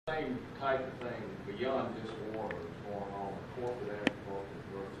type of thing beyond just water is going on with corporate agriculture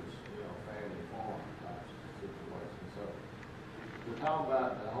versus, you know, family farm type situation. So we're talking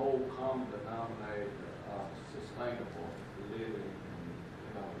about the whole common denominator of sustainable living and,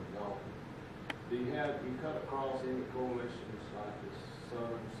 you know, development. Do you cut across any coalitions like the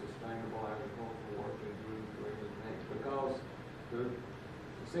Southern Sustainable Agricultural Working Group or anything? Because it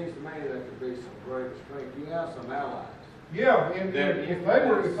seems to me there could be some greater strength. You have some allies. Yeah, and if they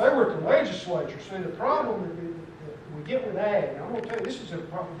were at the legislature, see the problem we get with ag, and I'm going to tell you, this is a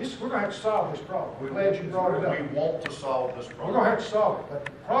problem. We're going to have to solve this problem. We're glad you brought it up. We want to solve this problem. We're going to have to solve it. But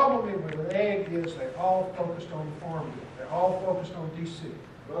the problem with ag is they're all focused on the farm bill. They're all focused on DC.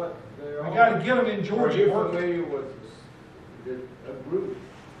 But we got to get them in Georgia. Are you familiar with a group,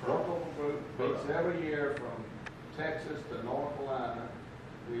 local group, meets every year from Texas to North Carolina,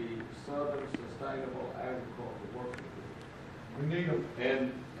 the Southern Sustainable Agricultural Working Group? We need them.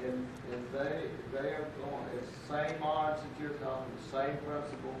 And they are going, it's the same odds that you're talking, the same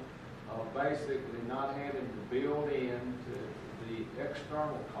principle of basically not having to build into the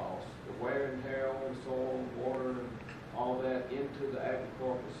external costs, the wear and tear on soil, water, and all that into the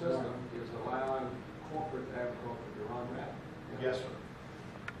agricultural system is allowing corporate agriculture to run rapid. Yes, sir.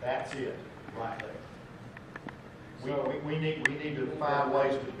 That's it, right there. So, we need to find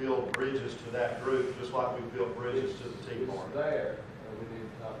ways to build bridges to that group, just like we built bridges to the Tea Party. It's there, and we need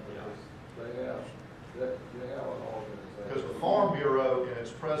to talk about this. They have an organization. Because the Farm Bureau, in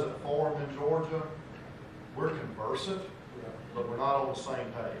its present form in Georgia, we're conversant, but we're not on the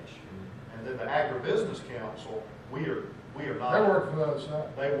same page. And then the Agribusiness Council, we are not. They work for the other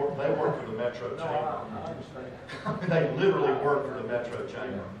side. They work for the Metro No, Chamber. I understand. They literally work for the Metro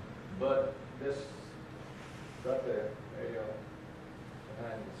Chamber. But this, right there you go.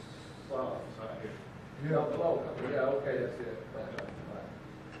 And sauce right here. Yeah. No, below, yeah, okay, that's it. Right.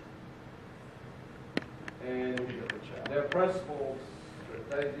 And their principles that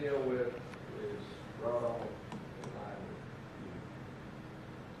they deal with is right on in line with you.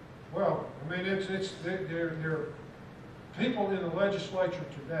 Well, I mean, there are people in the legislature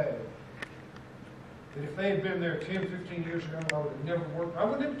today that if they had been there 10, 15 years ago, I would have never worked. I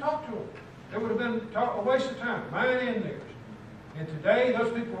wouldn't even talk to them. It would have been a waste of time, mine and theirs. And today,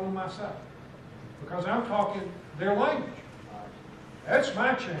 those people are on my side because I'm talking their language. That's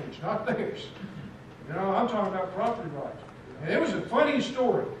my change, not theirs. You know, I'm talking about property rights. And it was a funny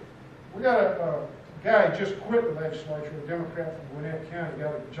story. We got a guy who just quit the legislature, a Democrat from Gwinnett County,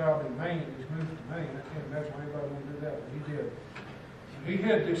 got a job in Maine. He's moved to Maine. I can't imagine why anybody would do that, but he did. He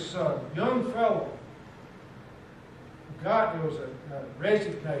had this young fellow who there was a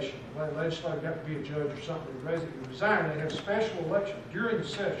resignation. The legislator got to be a judge or something. He resigned. They had a special election during the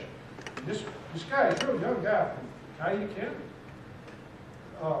session. And this guy, he's a real young guy from Cayuga County.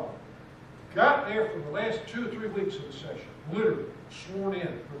 Got there for the last 2 or 3 weeks of the session, literally sworn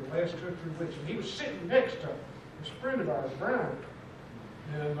in for the last 2 or 3 weeks. And he was sitting next to this friend of ours, Brian.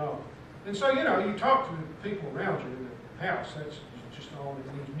 And so, you know, you talk to the people around you in the house. That's just all that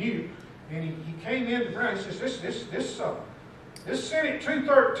he knew. And he came in to Brian. He says, this Senate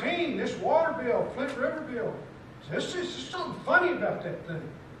 213, this water bill, Flint River bill, there's something funny about that thing.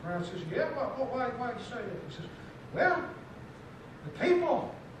 Brian says, yeah, why do you say that? He says, well, the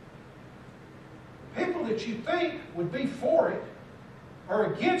people that you think would be for it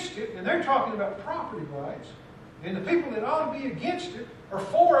are against it, and they're talking about property rights. And the people that ought to be against it are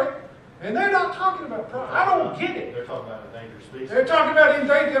for it, and they're not talking about property. I don't get it. They're talking about endangered species. They're talking about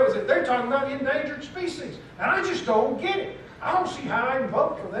endangered. They're talking about endangered species, and I just don't get it. I don't see how I can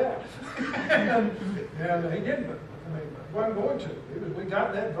vote for that. and he didn't. I mean, he wasn't going to. We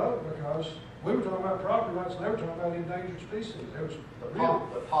got that vote because we were talking about property rights, and they were talking about endangered species.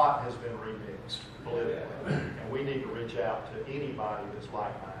 The pot has been remixed politically, and we need to reach out to anybody that's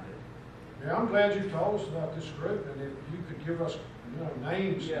like-minded. Yeah, I'm glad you told us about this group, and if you could give us,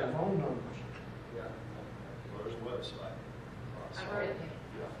 names and phone numbers. Yeah. There's a website. I've heard of it.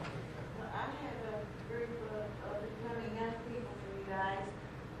 Yeah. Well, I have a group of becoming young people for you guys.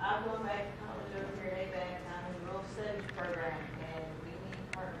 I've gone back to college over here at ABAC. I'm in the Rural Studies program, and we need to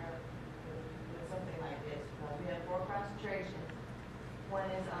partner up with something like this. We have 4 concentrations. One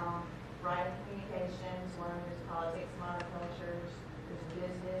is writing communications, one is politics, monocultures, there's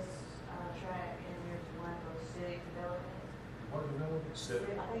business track, and there's one for civic development. What development?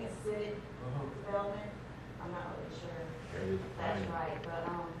 I think it's civic development. I'm not really sure. That's right, but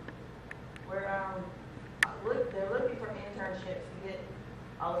they're looking for internships to get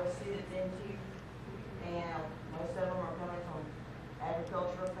all those students into, and most of them are coming from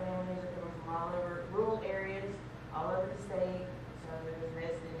agricultural families, are coming from all over rural areas, all over the state. So there's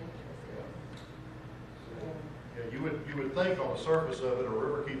resident interest. you would think on the surface of it, a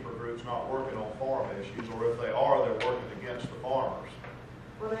Riverkeeper group's not working on farm issues, or if they are, they're working against the farmers.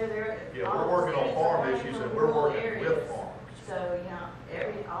 Well, they're. Yeah, all we're the working on cities farm are coming issues from and we're rural working with areas. farmers. So,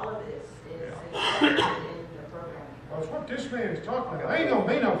 all of this is Yeah. included in the program. Well, it's what this man is talking about. Ain't gonna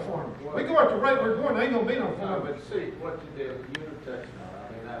be no farmers. We go at the rate we're going, ain't gonna be no No, farmers. but see, what you did, Unitex,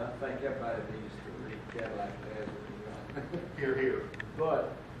 I mean, I think everybody needs to read Cadillac Hazard. Here.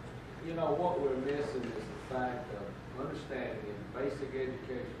 But, what we're missing is the fact of understanding in basic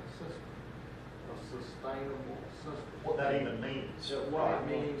educational system, a sustainable system. What that even means. So what it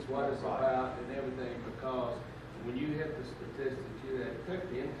means, what it's Right. about, and everything, because when you hit the statistics, it took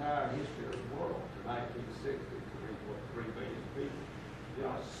the entire history of the world to 1960 to reach, 3 billion people.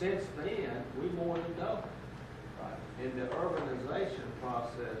 Since then, we more than doubled. Right. And the urbanization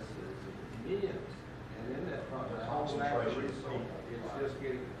process is immense, and in that process, The all natural concentration is resources, deep. it's just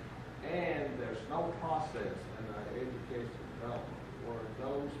getting, and there's no process in our education development where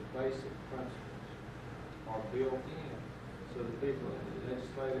those basic principles are built in, so the people in the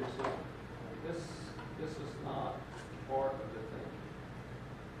legislative system, this is not part of the thing,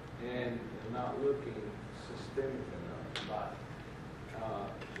 and they're not looking systemic enough. Right.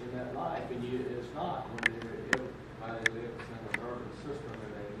 In that life, and it's not when everybody lives in an urban system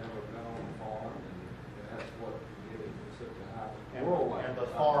and they've never been on a farm, and that's what gives it such a high worldwide. And the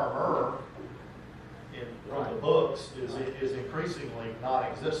farmer, from the books, is increasingly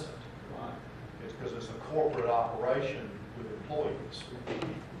non-existent. Right. It's because it's a corporate operation with employees.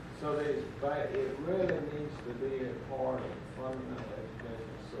 So it really needs to be a part of the fundamental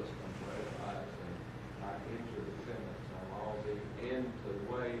educational system, realizing our interdependence on all the into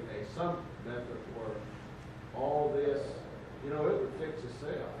the way some method where all this, it would fix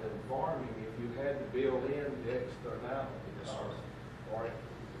itself in farming if you had to build in the externalities. Yes, sir. Or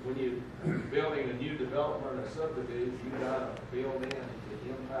when you're building a new development or subdivision, you got to build in the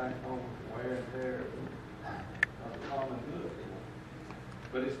impact on wear and tear of the common good.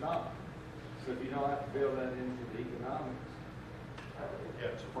 But it's not. So if you don't have to build that into the economics, Yeah,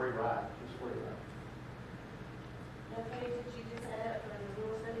 it's a free ride. it's free, right? That page that you just had up for the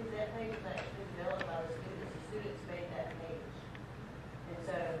rural studies, that page was actually developed by the students. The students made that page. And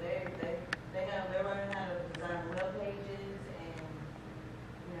so they know, they're learning how to design web pages and,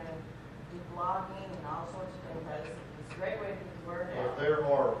 do blogging and all sorts of things. It's a great way to get the word If out. there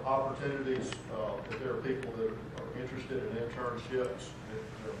are opportunities, if there are people that are interested in internships, if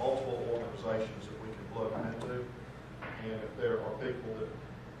there are multiple organizations that we can plug them into, and if there are people that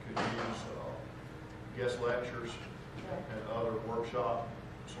could use guest lectures and other workshop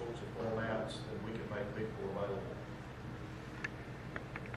sorts of formats, then we can make people available.